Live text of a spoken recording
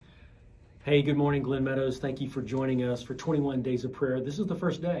Hey, good morning, Glen Meadows. Thank you for joining us for 21 Days of Prayer. This is the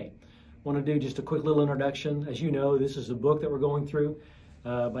first day. I want to do just a quick little introduction. As you know, this is a book that we're going through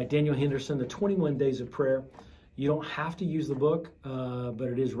by Daniel Henderson, the 21 Days of Prayer. You don't have to use the book, but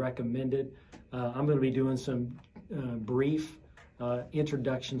it is recommended. I'm going to be doing some brief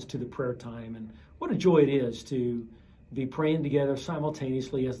introductions to the prayer time, and what a joy it is to be praying together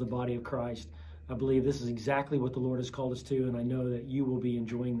simultaneously as the body of Christ. I believe this is exactly what the Lord has called us to, and I know that you will be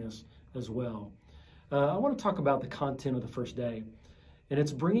enjoying this as well. I want to talk about the content of the first day, and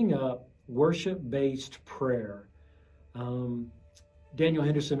it's bringing up worship-based prayer. Daniel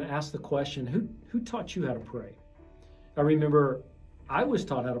Henderson asked the question, who taught you how to pray? I remember I was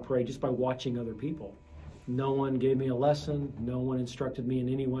taught how to pray just by watching other people. No one gave me a lesson. No one instructed me in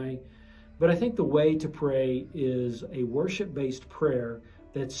any way. But I think the way to pray is a worship-based prayer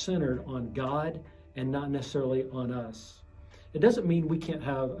that's centered on God and not necessarily on us. It doesn't mean we can't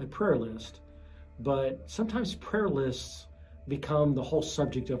have a prayer list, but sometimes prayer lists become the whole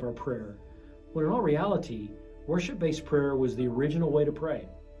subject of our prayer, when in all reality, worship-based prayer was the original way to pray.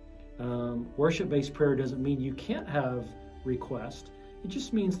 Worship-based prayer doesn't mean you can't have requests. It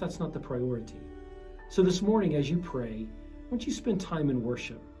just means that's not the priority. So this morning, as you pray, why don't you spend time in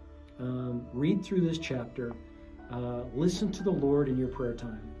worship? Read through this chapter. Listen to the Lord in your prayer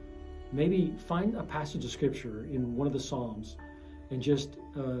time. Maybe find a passage of Scripture in one of the Psalms and just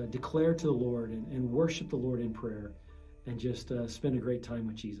declare to the Lord and worship the Lord in prayer and just spend a great time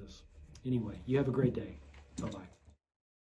with Jesus. Anyway, you have a great day. Bye-bye.